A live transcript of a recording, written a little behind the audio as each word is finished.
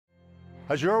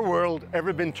Has your world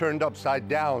ever been turned upside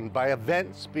down by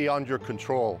events beyond your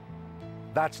control?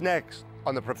 That's next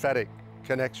on the Prophetic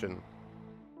Connection.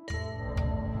 This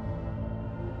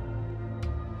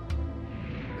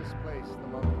place, the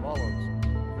Mount of Olives,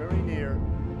 very near.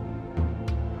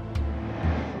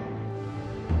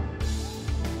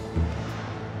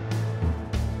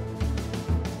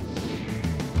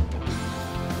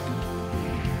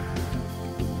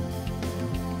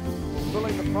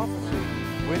 Fulfilling the prophecy,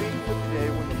 waiting for the day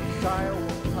when the Messiah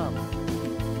will come.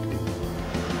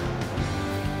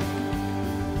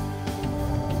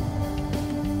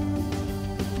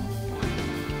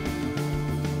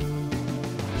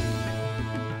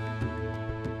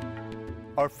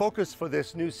 Our focus for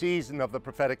this new season of the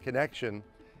Prophetic Connection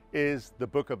is the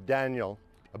book of Daniel,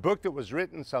 a book that was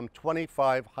written some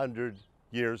 2,500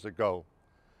 years ago.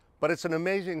 But it's an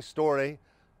amazing story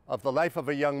of the life of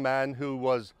a young man who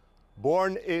was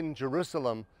born in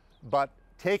Jerusalem, but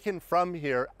taken from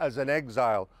here as an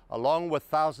exile, along with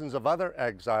thousands of other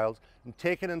exiles, and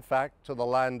taken, in fact, to the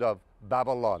land of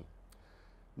Babylon.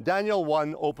 Daniel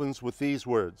 1 opens with these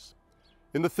words.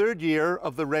 In the 3rd year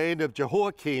of the reign of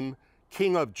Jehoiakim,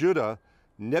 king of Judah,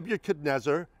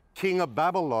 Nebuchadnezzar, king of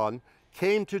Babylon,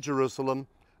 came to Jerusalem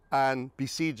and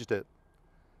besieged it.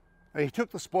 And he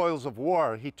took the spoils of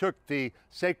war. He took the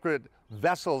sacred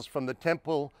vessels from the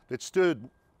temple that stood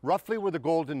roughly where the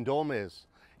Golden Dome is.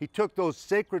 He took those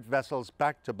sacred vessels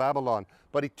back to Babylon,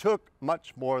 but he took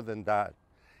much more than that.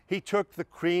 He took the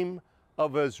cream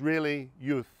of Israeli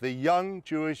youth, the young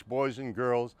Jewish boys and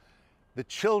girls, the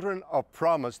children of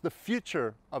promise, the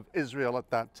future of Israel at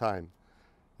that time.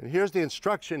 And here's the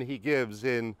instruction he gives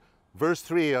in verse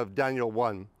 3 of Daniel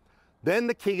 1. Then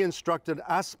the king instructed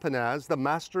Aspenaz, the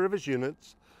master of his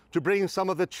eunuchs, to bring some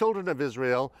of the children of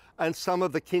Israel and some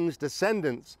of the king's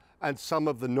descendants and some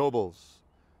of the nobles,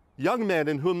 young men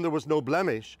in whom there was no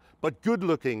blemish, but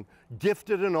good-looking,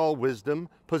 gifted in all wisdom,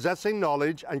 possessing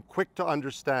knowledge and quick to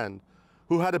understand,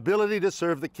 who had ability to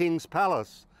serve the king's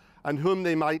palace, and whom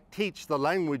they might teach the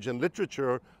language and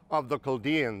literature of the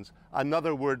Chaldeans,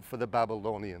 another word for the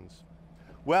Babylonians.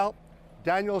 Well,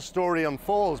 Daniel's story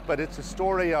unfolds, but it's a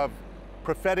story of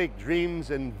prophetic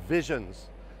dreams and visions.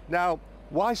 Now,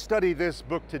 why study this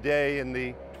book today in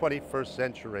the 21st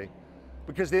century?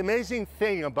 Because the amazing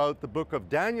thing about the book of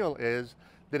Daniel is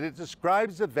that it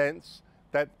describes events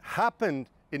that happened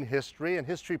in history, and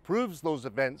history proves those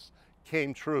events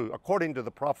came true according to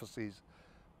the prophecies.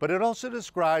 But it also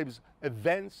describes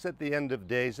events at the end of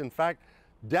days. In fact,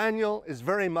 Daniel is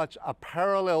very much a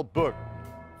parallel book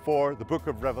for the book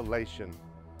of Revelation.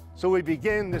 So we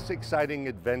begin this exciting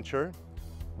adventure,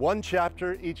 one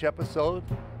chapter each episode,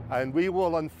 and we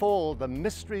will unfold the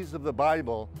mysteries of the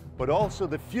Bible, but also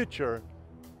the future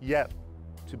yet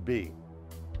to be.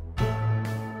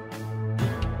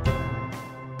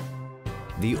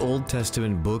 The Old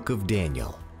Testament book of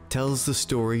Daniel tells the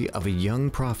story of a young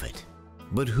prophet.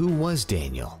 But who was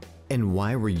Daniel? And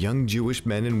why were young Jewish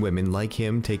men and women like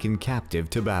him taken captive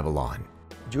to Babylon?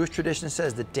 Jewish tradition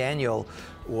says that Daniel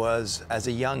was, as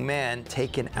a young man,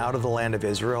 taken out of the land of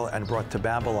Israel and brought to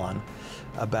Babylon.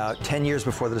 About 10 years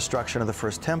before the destruction of the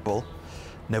first temple,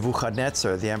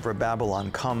 Nebuchadnezzar, the emperor of Babylon,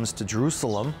 comes to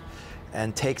Jerusalem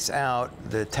and takes out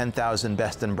the 10,000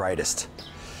 best and brightest.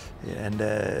 And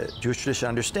Jewish tradition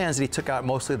understands that he took out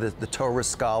mostly the Torah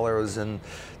scholars and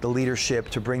the leadership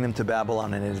to bring them to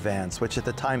Babylon in advance, which at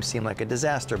the time seemed like a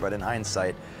disaster, but in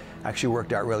hindsight actually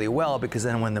worked out really well, because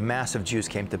then when the mass of Jews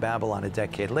came to Babylon a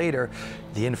decade later,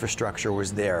 the infrastructure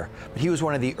was there. But he was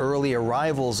one of the early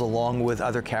arrivals, along with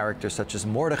other characters such as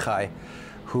Mordecai,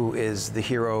 who is the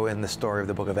hero in the story of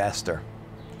the book of Esther.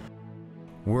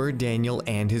 Were Daniel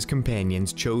and his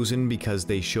companions chosen because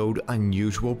they showed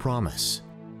unusual promise?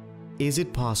 Is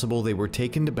it possible they were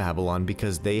taken to Babylon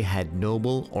because they had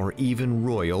noble or even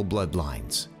royal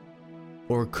bloodlines?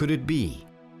 Or could it be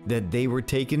that they were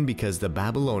taken because the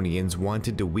Babylonians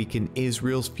wanted to weaken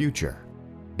Israel's future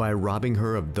by robbing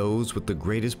her of those with the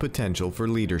greatest potential for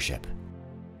leadership?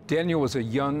 Daniel was a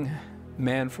young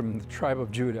man from the tribe of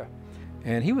Judah,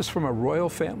 and he was from a royal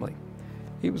family.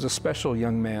 He was a special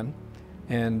young man,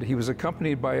 and he was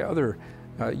accompanied by other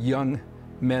young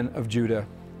men of Judah.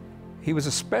 He was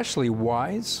especially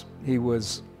wise. He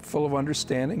was full of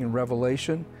understanding and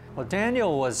revelation. Well,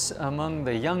 Daniel was among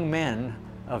the young men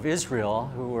of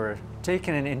Israel who were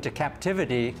taken into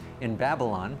captivity in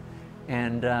Babylon,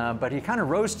 and but he kind of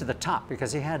rose to the top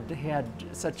because he had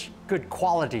such good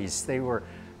qualities. They were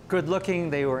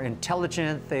good-looking, they were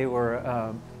intelligent, they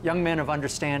were young men of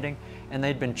understanding, and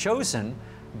they'd been chosen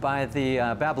by the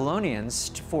Babylonians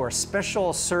for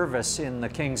special service in the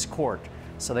king's court.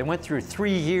 So they went through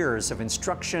 3 years of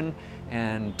instruction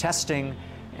and testing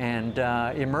and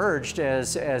emerged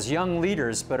as young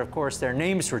leaders, but of course their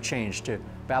names were changed to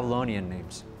Babylonian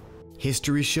names.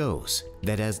 History shows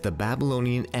that as the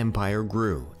Babylonian Empire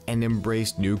grew and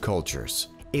embraced new cultures,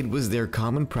 it was their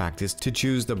common practice to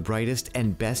choose the brightest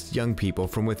and best young people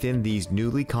from within these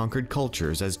newly conquered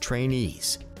cultures as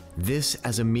trainees. This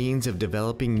as a means of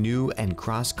developing new and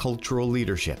cross-cultural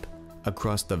leadership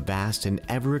across the vast and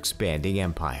ever-expanding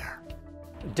empire.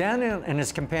 Daniel and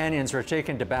his companions were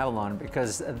taken to Babylon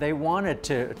because they wanted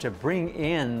to bring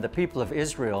in the people of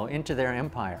Israel into their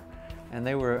empire. And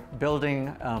they were building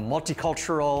a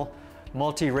multicultural,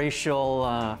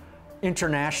 multiracial,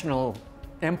 international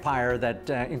empire that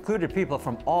included people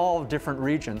from all different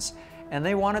regions. And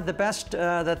they wanted the best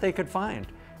that they could find.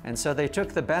 And so they took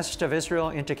the best of Israel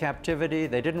into captivity.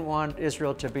 They didn't want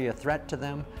Israel to be a threat to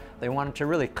them. They wanted to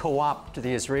really co-opt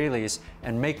the Israelis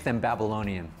and make them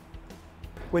Babylonian.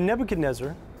 When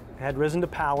Nebuchadnezzar had risen to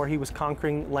power, he was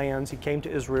conquering lands, he came to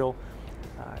Israel,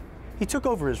 he took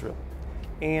over Israel.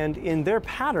 And in their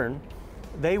pattern,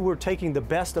 they were taking the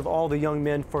best of all the young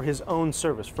men for his own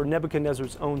service, for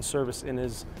Nebuchadnezzar's own service in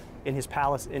his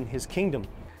palace, in his kingdom.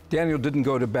 Daniel didn't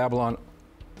go to Babylon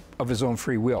of his own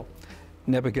free will.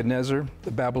 Nebuchadnezzar,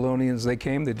 the Babylonians, they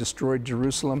came, they destroyed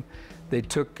Jerusalem, they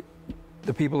took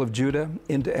the people of Judah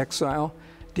into exile.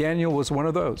 Daniel was one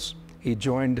of those. He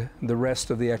joined the rest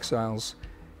of the exiles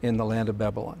in the land of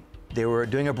Babylon. They were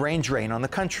doing a brain drain on the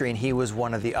country, and he was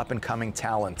one of the up-and-coming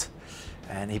talent.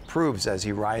 And he proves as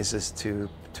he rises to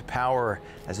power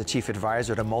as a chief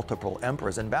advisor to multiple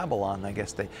emperors in Babylon. I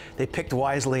guess they picked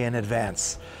wisely in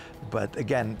advance. But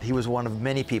again, he was one of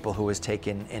many people who was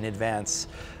taken in advance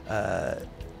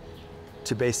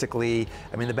to basically,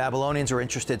 I mean, the Babylonians were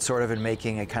interested sort of in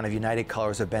making a kind of United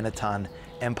Colors of Benetton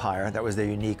empire. That was their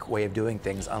unique way of doing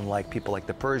things, unlike people like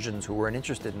the Persians who weren't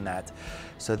interested in that.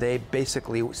 So they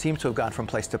basically seem to have gone from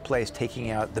place to place,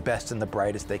 taking out the best and the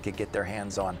brightest they could get their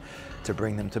hands on to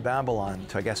bring them to Babylon,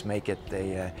 to I guess make it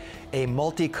a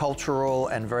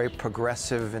multicultural and very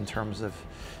progressive in terms of,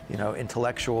 you know,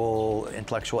 intellectual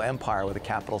empire with a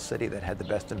capital city that had the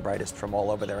best and brightest from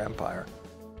all over their empire.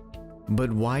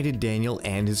 But why did Daniel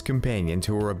and his companions,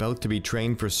 who were about to be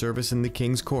trained for service in the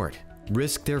king's court,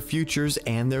 risk their futures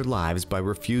and their lives by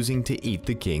refusing to eat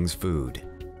the king's food?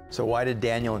 So why did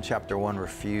Daniel in chapter 1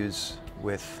 refuse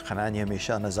with Hananiah,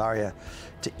 Mishael, and Azariah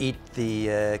to eat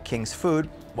the king's food?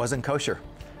 Wasn't kosher.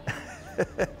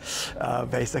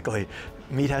 Basically,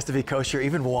 meat has to be kosher,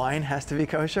 even wine has to be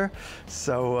kosher.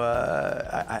 So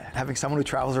having someone who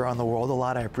travels around the world a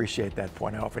lot, I appreciate that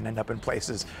point. I often end up in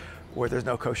places where there's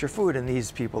no kosher food, and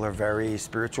these people are very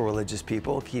spiritual, religious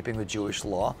people, keeping the Jewish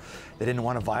law. They didn't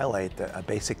want to violate a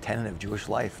basic tenet of Jewish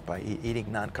life by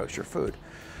eating non-kosher food,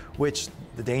 which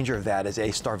the danger of that is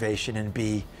A, starvation, and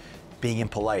B, being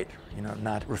impolite. You know,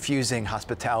 not refusing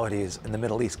hospitality is in the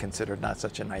Middle East considered not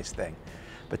such a nice thing.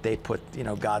 But they put, you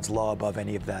know, God's law above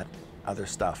any of that other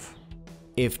stuff.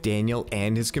 If Daniel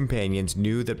and his companions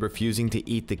knew that refusing to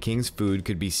eat the king's food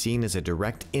could be seen as a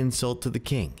direct insult to the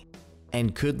king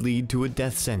and could lead to a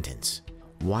death sentence,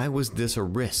 why was this a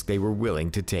risk they were willing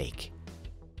to take?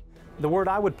 The word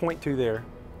I would point to there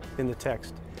in the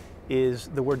text is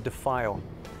the word defile.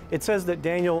 It says that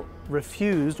Daniel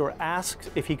refused, or asked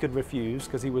if he could refuse,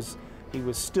 because he was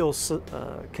still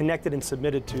connected and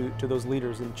submitted to those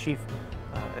leaders and chief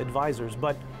advisors,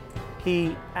 but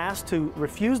he asked to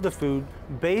refuse the food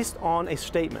based on a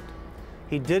statement.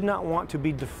 He did not want to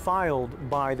be defiled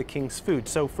by the king's food.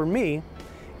 So for me,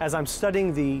 as I'm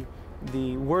studying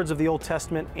the words of the Old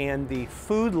Testament and the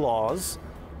food laws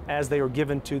as they were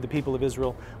given to the people of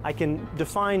Israel, I can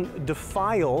define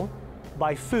defile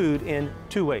by food in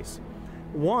two ways.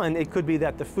 One, it could be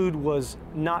that the food was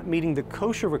not meeting the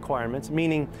kosher requirements,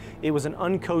 meaning it was an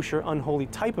unkosher, unholy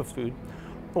type of food.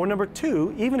 Or number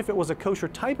two, even if it was a kosher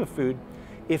type of food,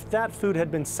 if that food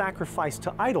had been sacrificed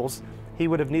to idols, he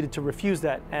would have needed to refuse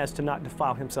that as to not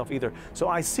defile himself either. So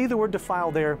I see the word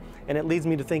defile there, and it leads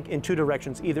me to think in two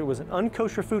directions. Either it was an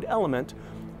unkosher food element,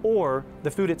 or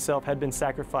the food itself had been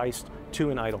sacrificed to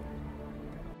an idol.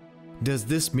 Does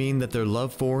this mean that their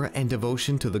love for and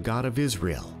devotion to the God of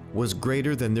Israel was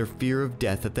greater than their fear of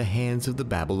death at the hands of the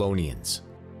Babylonians?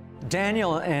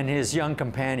 Daniel and his young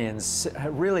companions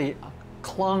really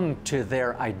clung to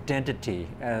their identity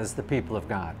as the people of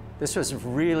God. This was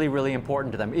really, really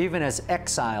important to them, even as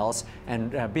exiles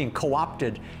and being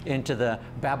co-opted into the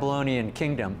Babylonian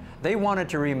kingdom. They wanted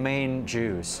to remain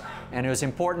Jews. And it was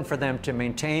important for them to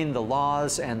maintain the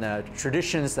laws and the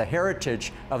traditions, the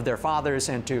heritage of their fathers,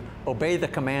 and to obey the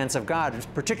commands of God,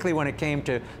 particularly when it came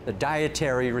to the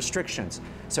dietary restrictions.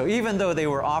 So even though they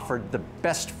were offered the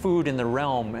best food in the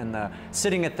realm and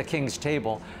sitting at the king's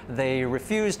table, they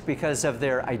refused because of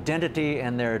their identity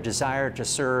and their desire to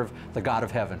serve the God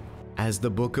of heaven. As the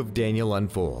book of Daniel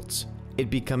unfolds, it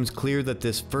becomes clear that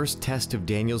this first test of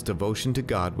Daniel's devotion to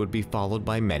God would be followed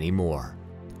by many more.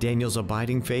 Daniel's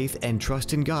abiding faith and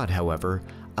trust in God, however,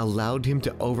 allowed him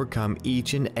to overcome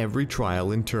each and every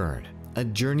trial in turn, a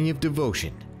journey of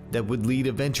devotion that would lead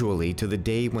eventually to the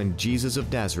day when Jesus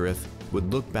of Nazareth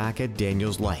would look back at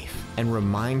Daniel's life and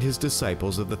remind his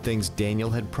disciples of the things Daniel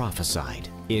had prophesied.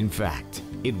 In fact,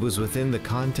 it was within the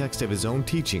context of his own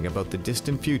teaching about the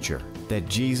distant future that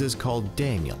Jesus called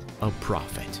Daniel a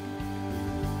prophet.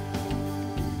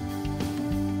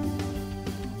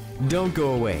 Don't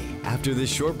go away. After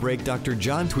this short break, Dr.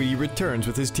 John Tweedy returns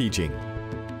with his teaching.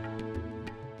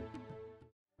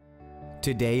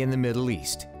 Today in the Middle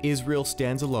East, Israel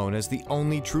stands alone as the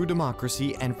only true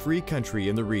democracy and free country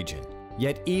in the region.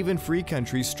 Yet even free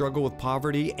countries struggle with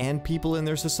poverty and people in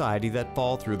their society that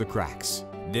fall through the cracks.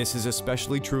 This is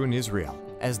especially true in Israel,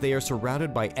 as they are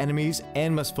surrounded by enemies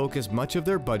and must focus much of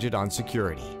their budget on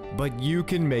security. But you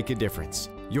can make a difference.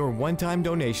 Your one-time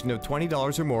donation of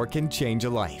 $20 or more can change a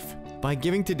life. By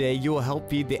giving today, you will help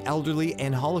feed the elderly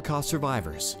and Holocaust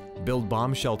survivors, build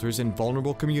bomb shelters in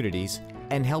vulnerable communities,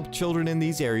 and help children in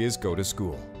these areas go to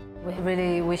school. We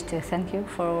really wish to thank you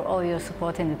for all your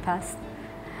support in the past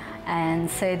and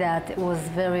say that it was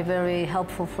very, very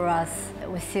helpful for us.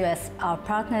 We see you as our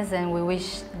partners, and we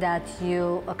wish that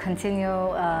you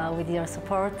continue with your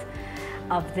support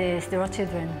of the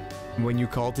children. When you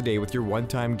call today with your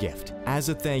one-time gift, as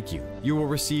a thank you, you will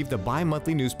receive the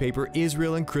bi-monthly newspaper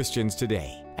Israel and Christians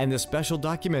Today and the special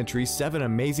documentary 7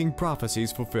 Amazing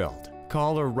Prophecies Fulfilled.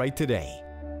 Call or write today.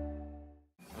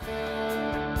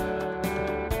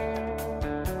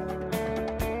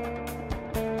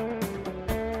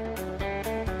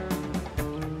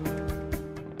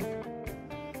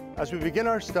 As we begin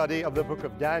our study of the book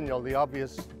of Daniel, the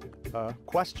obvious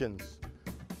questions: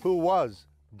 who was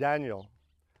Daniel?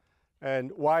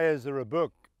 And why is there a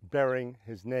book bearing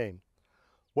his name?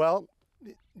 Well,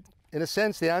 in a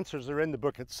sense, the answers are in the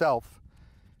book itself.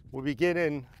 We begin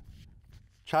in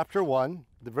chapter 1,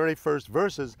 the very first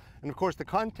verses. And of course, the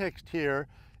context here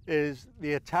is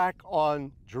the attack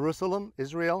on Jerusalem,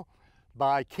 Israel,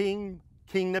 by King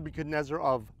Nebuchadnezzar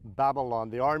of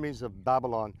Babylon. The armies of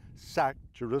Babylon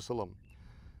sacked Jerusalem.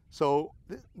 So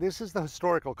this is the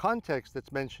historical context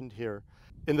that's mentioned here.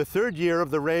 In the 3rd year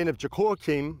of the reign of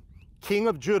Jehoiakim, king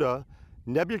of Judah,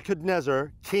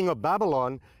 Nebuchadnezzar, king of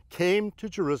Babylon, came to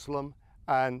Jerusalem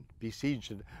and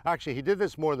besieged it. Actually, he did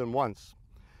this more than once.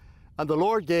 And the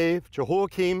Lord gave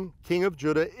Jehoiakim, king of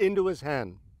Judah, into his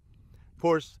hand. Of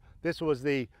course, this was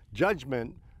the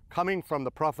judgment coming from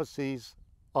the prophecies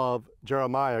of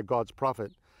Jeremiah, God's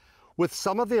prophet, with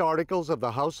some of the articles of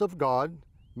the house of God,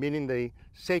 meaning the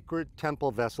sacred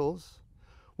temple vessels,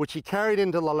 which he carried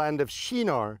into the land of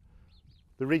Shinar,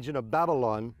 the region of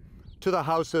Babylon, to the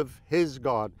house of his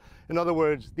God. In other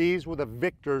words, these were the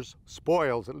victor's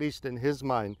spoils, at least in his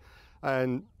mind.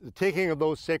 And the taking of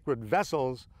those sacred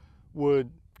vessels would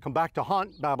come back to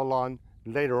haunt Babylon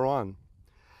later on.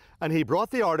 And he brought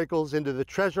the articles into the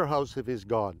treasure house of his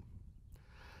God.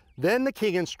 Then the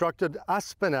king instructed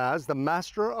Aspenaz, the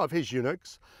master of his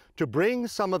eunuchs, to bring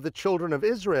some of the children of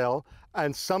Israel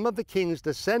and some of the king's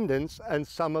descendants and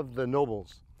some of the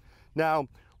nobles. Now,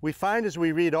 we find as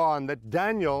we read on that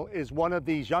Daniel is one of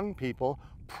these young people,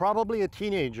 probably a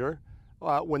teenager,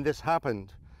 when this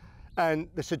happened. And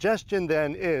the suggestion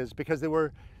then is, because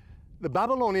the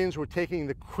Babylonians were taking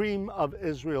the cream of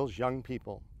Israel's young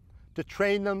people to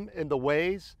train them in the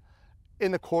ways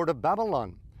in the court of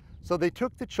Babylon. So they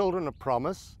took the children of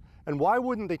promise, and why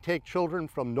wouldn't they take children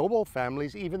from noble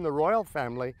families, even the royal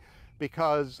family,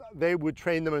 because they would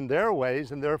train them in their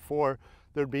ways, and therefore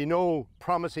there'd be no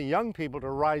promising young people to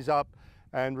rise up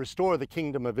and restore the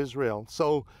kingdom of Israel.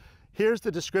 So here's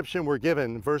the description we're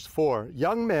given, verse 4.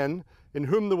 Young men in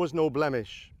whom there was no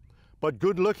blemish, but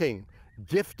good looking,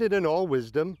 gifted in all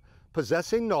wisdom,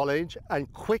 possessing knowledge,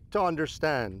 and quick to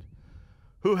understand,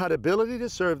 who had ability to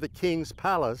serve the king's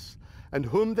palace, and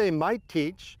whom they might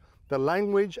teach the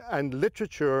language and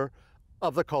literature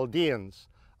of the Chaldeans.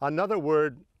 Another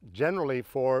word generally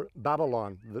for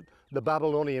Babylon, the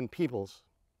Babylonian peoples.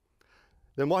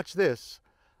 Then watch this.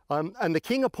 And the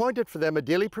king appointed for them a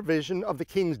daily provision of the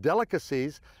king's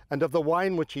delicacies and of the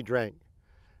wine which he drank,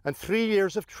 and 3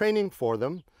 years of training for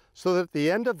them, so that at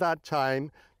the end of that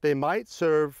time they might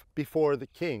serve before the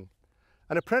king.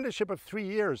 An apprenticeship of 3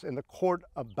 years in the court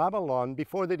of Babylon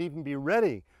before they'd even be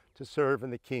ready to serve in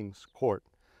the king's court.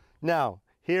 Now,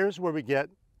 here's where we get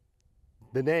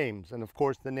the names, and of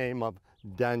course the name of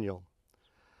Daniel.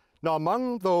 Now,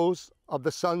 among those of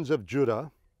the sons of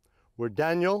Judah were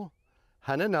Daniel,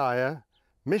 Hananiah,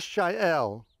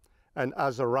 Mishael, and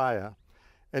Azariah.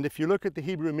 And if you look at the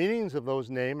Hebrew meanings of those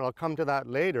names, and I'll come to that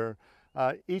later,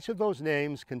 each of those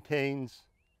names contains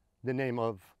the name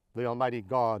of the Almighty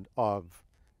God of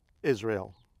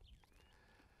Israel.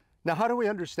 Now, how do we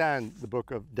understand the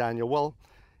book of Daniel? Well,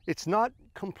 it's not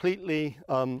completely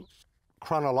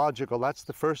chronological. That's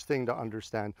the first thing to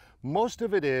understand. Most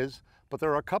of it is, but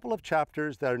there are a couple of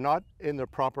chapters that are not in their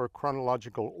proper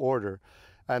chronological order,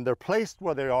 and they're placed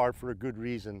where they are for a good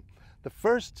reason. The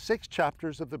first 6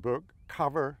 chapters of the book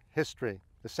cover history,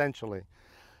 essentially,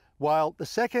 while the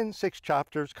second 6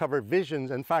 chapters cover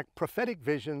visions, in fact, prophetic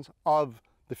visions of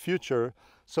the future.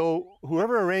 So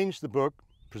whoever arranged the book,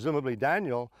 presumably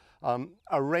Daniel,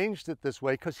 arranged it this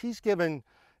way because he's given,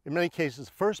 in many cases,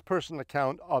 first-person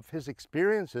account of his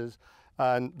experiences,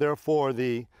 and therefore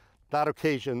that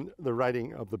occasioned the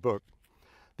writing of the book.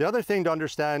 The other thing to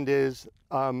understand is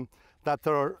that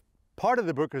part of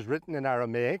the book is written in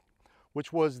Aramaic,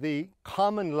 which was the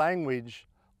common language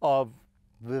of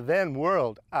the then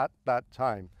world at that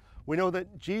time. We know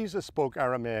that Jesus spoke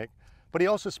Aramaic, but he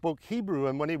also spoke Hebrew,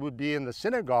 and when he would be in the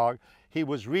synagogue, he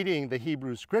was reading the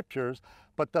Hebrew scriptures,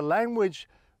 but the language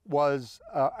was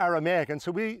Aramaic, and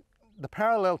so the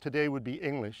parallel today would be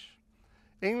English.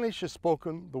 English is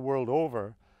spoken the world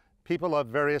over. People of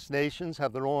various nations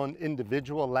have their own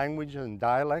individual language and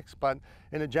dialects, but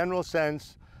in a general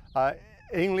sense,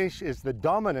 English is the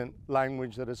dominant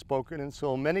language that is spoken, and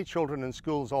so many children in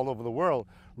schools all over the world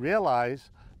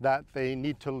realize that they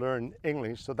need to learn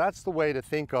English. So that's the way to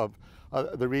think of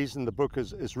the reason the book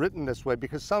is written this way,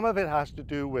 because some of it has to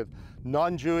do with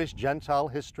non-Jewish Gentile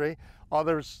history.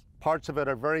 Others, parts of it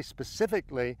are very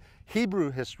specifically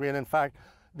Hebrew history, and in fact,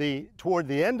 toward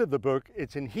the end of the book,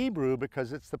 it's in Hebrew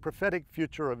because it's the prophetic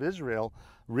future of Israel,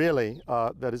 really,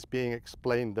 that is being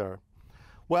explained there.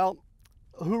 Well,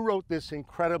 who wrote this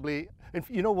incredibly, and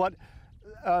you know what,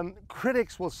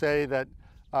 critics will say that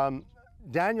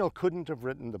Daniel couldn't have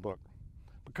written the book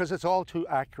because it's all too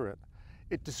accurate.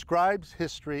 It describes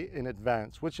history in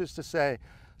advance, which is to say,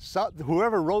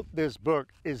 whoever wrote this book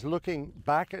is looking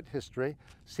back at history,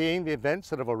 seeing the events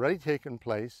that have already taken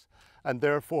place, and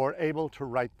therefore able to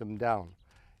write them down.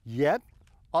 Yet,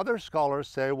 other scholars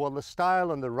say, well, the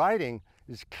style and the writing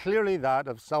is clearly that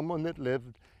of someone that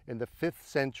lived in the 5th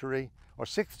century, or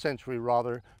 6th century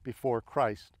rather, before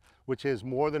Christ, which is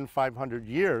more than 500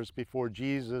 years before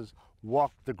Jesus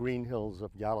walked the green hills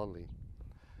of Galilee.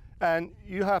 And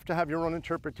you have to have your own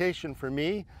interpretation. For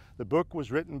me, the book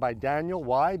was written by Daniel.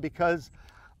 Why? Because,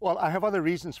 well, I have other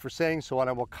reasons for saying so, and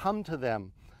I will come to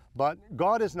them. But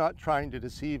God is not trying to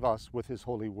deceive us with his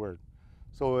holy word.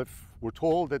 So if we're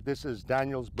told that this is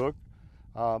Daniel's book,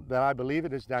 then I believe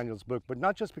it is Daniel's book, but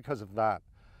not just because of that.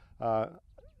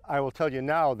 I will tell you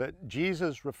now that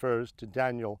Jesus refers to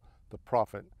Daniel the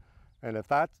prophet. And if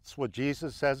that's what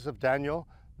Jesus says of Daniel,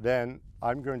 then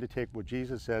I'm going to take what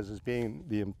Jesus says as being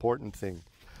the important thing.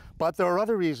 But there are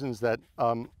other reasons that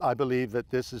I believe that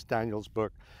this is Daniel's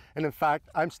book. And in fact,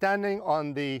 I'm standing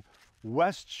on the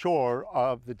west shore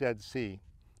of the Dead Sea.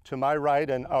 To my right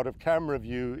and out of camera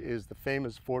view is the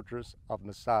famous fortress of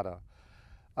Masada.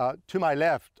 To my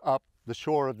left, up the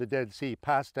shore of the Dead Sea,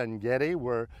 past En-Gedi,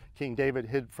 where King David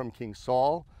hid from King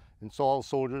Saul, and Saul's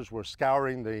soldiers were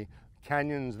scouring the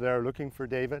canyons there looking for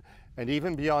David. And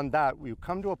even beyond that, we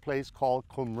come to a place called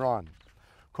Qumran.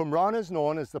 Qumran is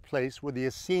known as the place where the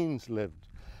Essenes lived,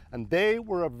 and they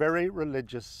were a very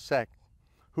religious sect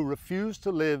who refused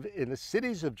to live in the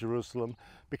cities of Jerusalem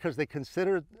because they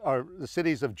considered, or the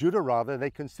cities of Judah rather, they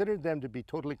considered them to be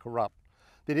totally corrupt.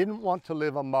 They didn't want to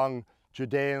live among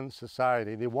Judean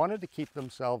society. They wanted to keep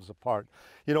themselves apart.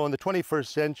 You know, in the 21st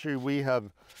century, we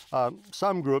have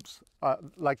some groups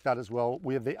like that as well.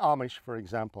 We have the Amish, for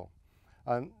example.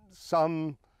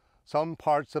 Some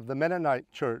parts of the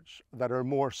Mennonite church that are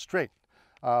more strict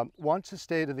want to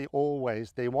stay to the old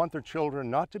ways. They want their children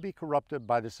not to be corrupted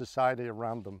by the society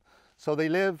around them. So they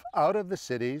live out of the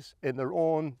cities in their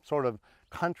own sort of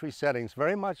country settings,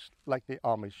 very much like the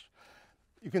Amish.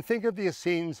 You can think of the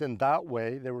Essenes in that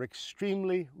way. They were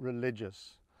extremely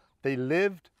religious. They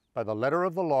lived by the letter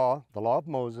of the law of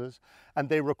Moses, and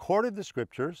they recorded the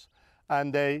scriptures,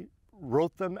 and they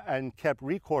wrote them and kept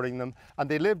recording them, and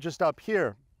they lived just up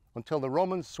here until the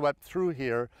Romans swept through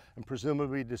here and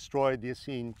presumably destroyed the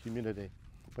Essene community.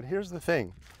 But here's the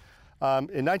thing.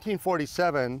 In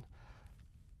 1947,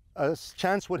 as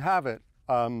chance would have it,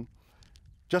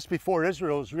 just before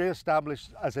Israel was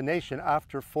reestablished as a nation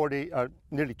after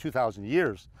nearly 2,000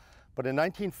 years. But in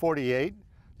 1948,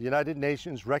 the United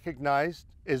Nations recognized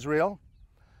Israel.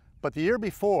 But the year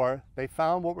before, they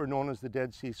found what were known as the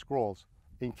Dead Sea Scrolls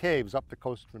in caves up the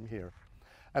coast from here.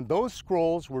 And those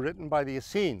scrolls were written by the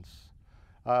Essenes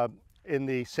in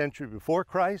the century before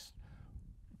Christ,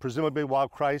 presumably while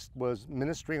Christ was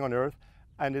ministering on earth,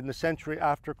 and in the century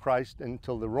after Christ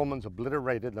until the Romans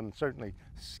obliterated them and certainly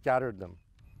scattered them.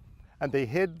 And they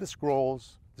hid the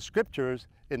scrolls, the scriptures,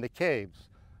 in the caves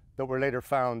that were later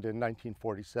found in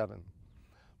 1947.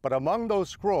 But among those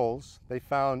scrolls, they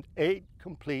found 8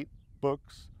 complete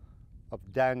books of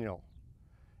Daniel.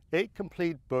 8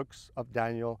 complete books of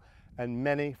Daniel and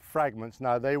many fragments.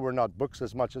 Now, they were not books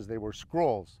as much as they were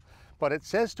scrolls, but it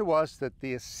says to us that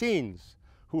the Essenes,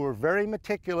 who were very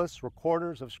meticulous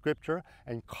recorders of Scripture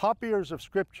and copiers of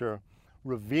Scripture,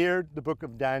 revered the book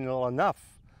of Daniel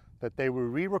enough that they were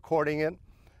re-recording it,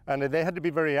 and they had to be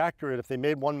very accurate. If they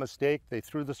made one mistake, they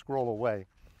threw the scroll away.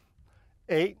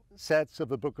 8 sets of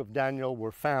the book of Daniel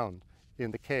were found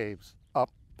in the caves up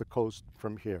the coast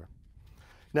from here.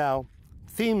 Now,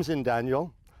 themes in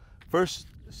Daniel. First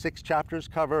 6 chapters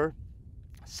cover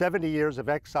 70 years of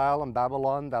exile in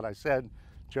Babylon that I said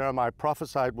Jeremiah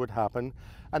prophesied would happen,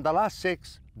 and the last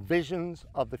 6 visions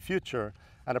of the future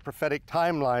and a prophetic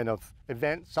timeline of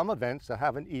events, some events that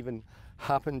haven't even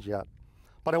happened yet.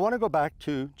 But I want to go back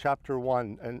to chapter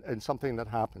 1 and something that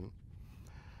happened.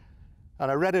 And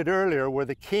I read it earlier, where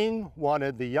the king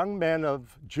wanted the young men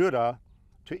of Judah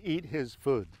to eat his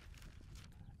food.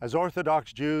 As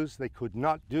Orthodox Jews, they could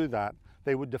not do that.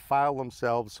 They would defile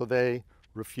themselves, so they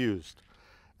refused.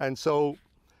 And so,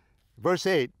 verse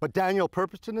 8, but Daniel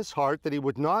purposed in his heart that he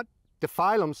would not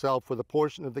defile himself with a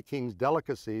portion of the king's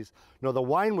delicacies, nor the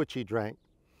wine which he drank.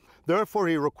 Therefore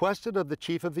he requested of the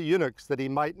chief of the eunuchs that he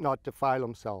might not defile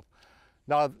himself.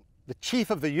 Now, the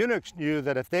chief of the eunuchs knew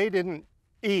that if they didn't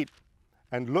eat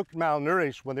and looked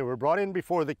malnourished when they were brought in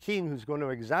before the king who's going to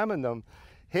examine them,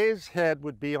 his head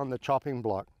would be on the chopping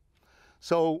block.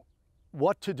 So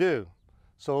what to do?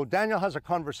 So Daniel has a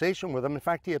conversation with him. In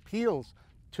fact, he appeals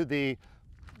to the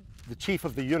chief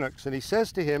of the eunuchs, and he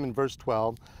says to him in verse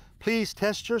 12, please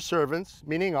test your servants,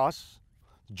 meaning us,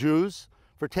 Jews,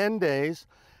 for 10 days,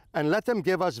 and let them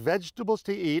give us vegetables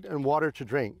to eat and water to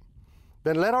drink.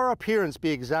 Then let our appearance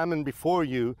be examined before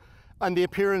you, and the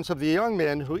appearance of the young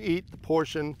men who eat the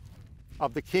portion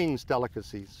of the king's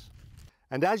delicacies.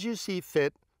 And as you see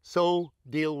fit, so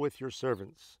deal with your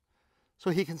servants. So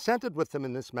he consented with them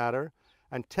in this matter,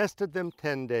 and tested them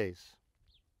 10 days.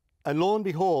 And lo and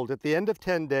behold, at the end of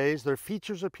 10 days, their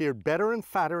features appeared better and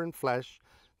fatter in flesh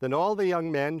than all the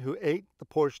young men who ate the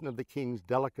portion of the king's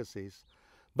delicacies.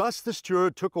 Thus the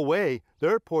steward took away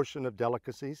their portion of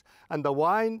delicacies and the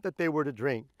wine that they were to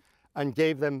drink, and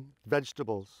gave them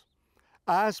vegetables.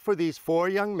 As for these 4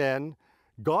 young men,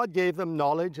 God gave them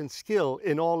knowledge and skill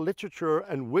in all literature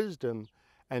and wisdom,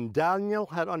 and Daniel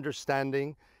had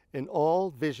understanding in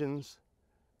all visions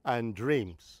and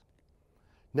dreams.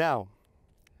 Now,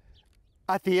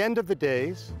 at the end of the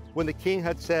days, when the king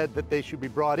had said that they should be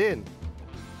brought in,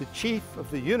 the chief of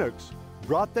the eunuchs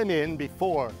brought them in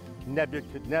before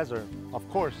Nebuchadnezzar, of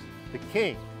course, the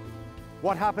king.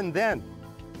 What happened then?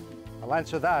 I'll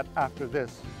answer that after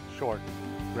this short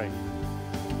break.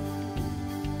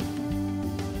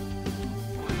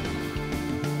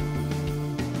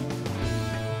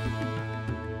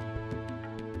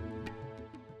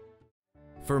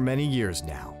 For many years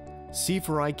now,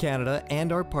 C4I Canada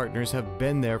and our partners have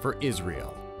been there for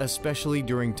Israel, especially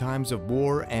during times of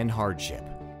war and hardship.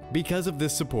 Because of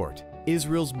this support,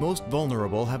 Israel's most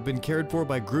vulnerable have been cared for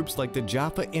by groups like the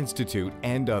Jaffa Institute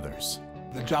and others.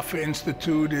 The Jaffa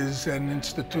Institute is an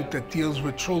institute that deals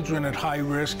with children at high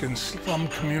risk in slum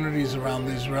communities around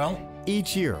Israel.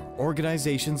 Each year,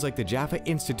 organizations like the Jaffa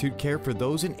Institute care for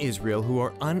those in Israel who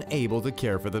are unable to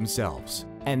care for themselves.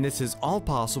 And this is all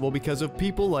possible because of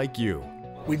people like you.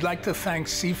 We'd like to thank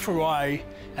C4I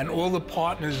and all the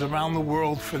partners around the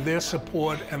world for their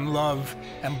support and love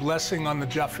and blessing on the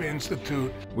Jaffa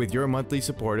Institute. With your monthly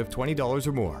support of $20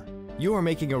 or more, you are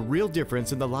making a real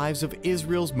difference in the lives of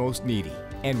Israel's most needy.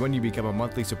 And when you become a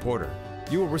monthly supporter,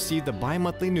 you will receive the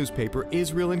bi-monthly newspaper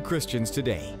Israel and Christians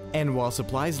Today. And while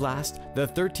supplies last, the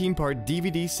 13-part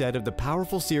DVD set of the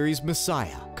powerful series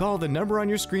Messiah. Call the number on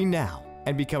your screen now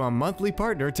and become a monthly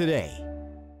partner today.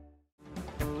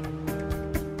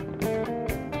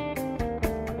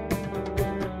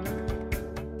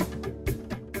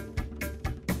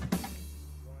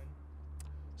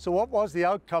 So what was the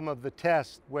outcome of the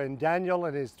test when Daniel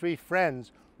and his 3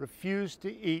 friends refused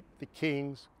to eat the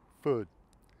king's food?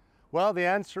 Well, the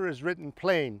answer is written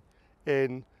plain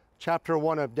in chapter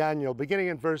 1 of Daniel, beginning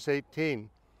in verse 18.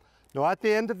 Now at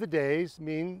the end of the days,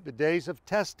 mean the days of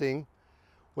testing,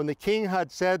 when the king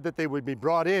had said that they would be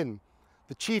brought in,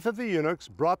 the chief of the eunuchs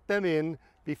brought them in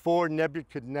before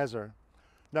Nebuchadnezzar.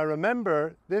 Now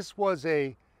remember, this was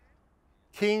a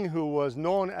king who was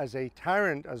known as a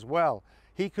tyrant as well.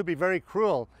 He could be very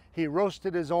cruel. He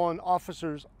roasted his own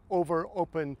officers over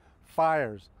open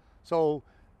fires. So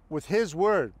with his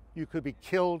word, you could be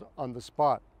killed on the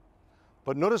spot.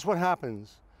 But notice what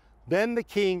happens. Then the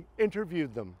king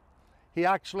interviewed them. He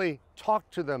actually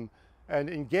talked to them and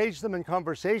engaged them in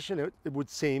conversation, it would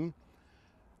seem.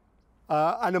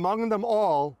 And among them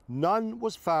all, none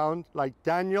was found like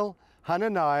Daniel,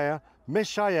 Hananiah,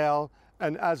 Mishael,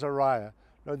 and Azariah.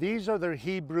 Now these are their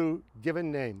Hebrew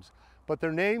given names, but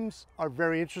their names are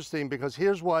very interesting because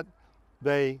here's what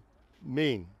they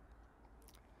mean.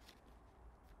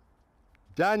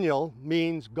 Daniel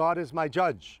means God is my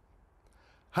judge.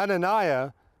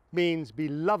 Hananiah means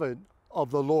beloved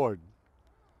of the Lord.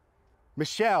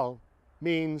 Mishael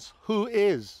means who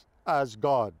is as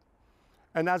God.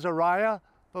 And Azariah,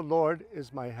 the Lord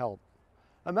is my help.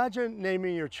 Imagine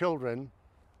naming your children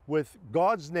with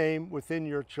God's name within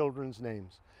your children's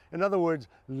names. In other words,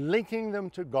 linking them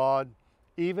to God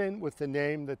even with the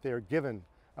name that they're given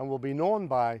and will be known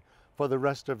by for the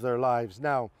rest of their lives.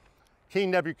 Now,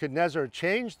 King Nebuchadnezzar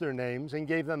changed their names and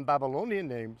gave them Babylonian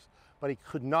names, but he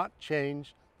could not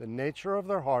change the nature of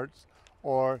their hearts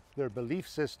or their belief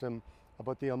system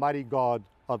about the Almighty God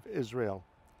of Israel.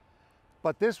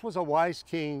 But this was a wise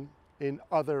king in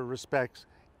other respects,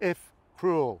 if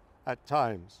cruel at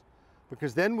times.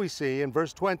 Because then we see in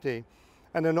verse 20,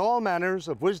 and in all manners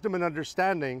of wisdom and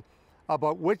understanding,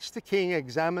 about which the king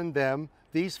examined them,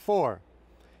 these 4.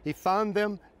 He found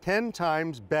them 10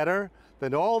 times better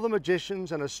than all the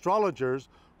magicians and astrologers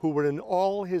who were in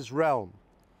all his realm.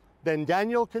 Then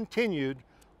Daniel continued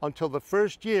until the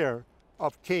 1st year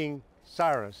of King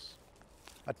Cyrus,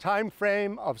 a time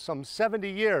frame of some 70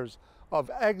 years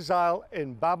of exile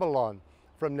in Babylon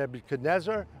from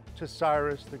Nebuchadnezzar to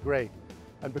Cyrus the Great.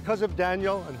 And because of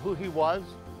Daniel and who he was,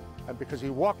 and because he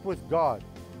walked with God,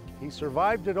 he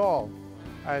survived it all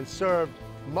and served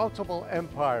multiple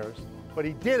empires, but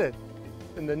he did it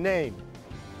in the name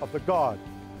of the God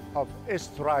of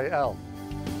Israel.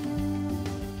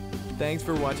 Thanks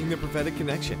for watching The Prophetic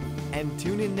Connection, and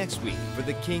tune in next week for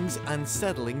the King's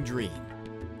unsettling dream.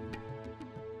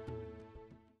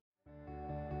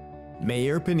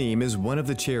 Meir Panim is one of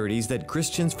the charities that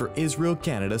Christians for Israel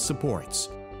Canada supports.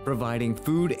 Providing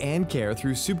food and care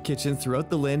through soup kitchens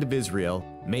throughout the land of Israel,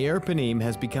 Meir Panim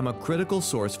has become a critical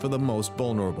source for the most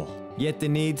vulnerable. Yet the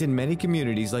needs in many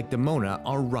communities like Dimona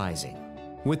are rising.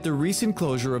 With the recent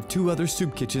closure of 2 other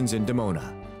soup kitchens in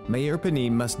Dimona, Meir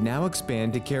Panim must now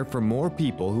expand to care for more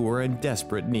people who are in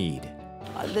desperate need.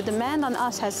 The demand on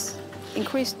us has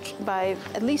increased by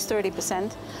at least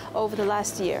 30% over the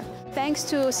last year. Thanks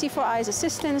to C4I's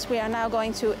assistance, we are now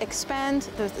going to expand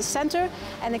the center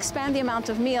and expand the amount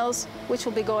of meals which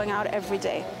will be going out every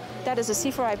day. That is a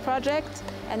C4I project,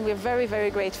 and we're very, very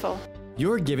grateful.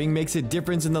 Your giving makes a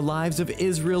difference in the lives of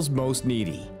Israel's most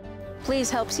needy. Please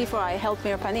help C4I, help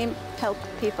Meir Panim, help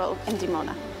people in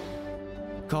Dimona.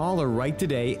 Call or write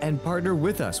today and partner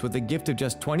with us with a gift of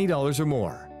just $20 or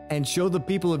more, and show the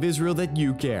people of Israel that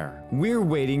you care. We're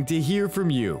waiting to hear from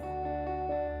you.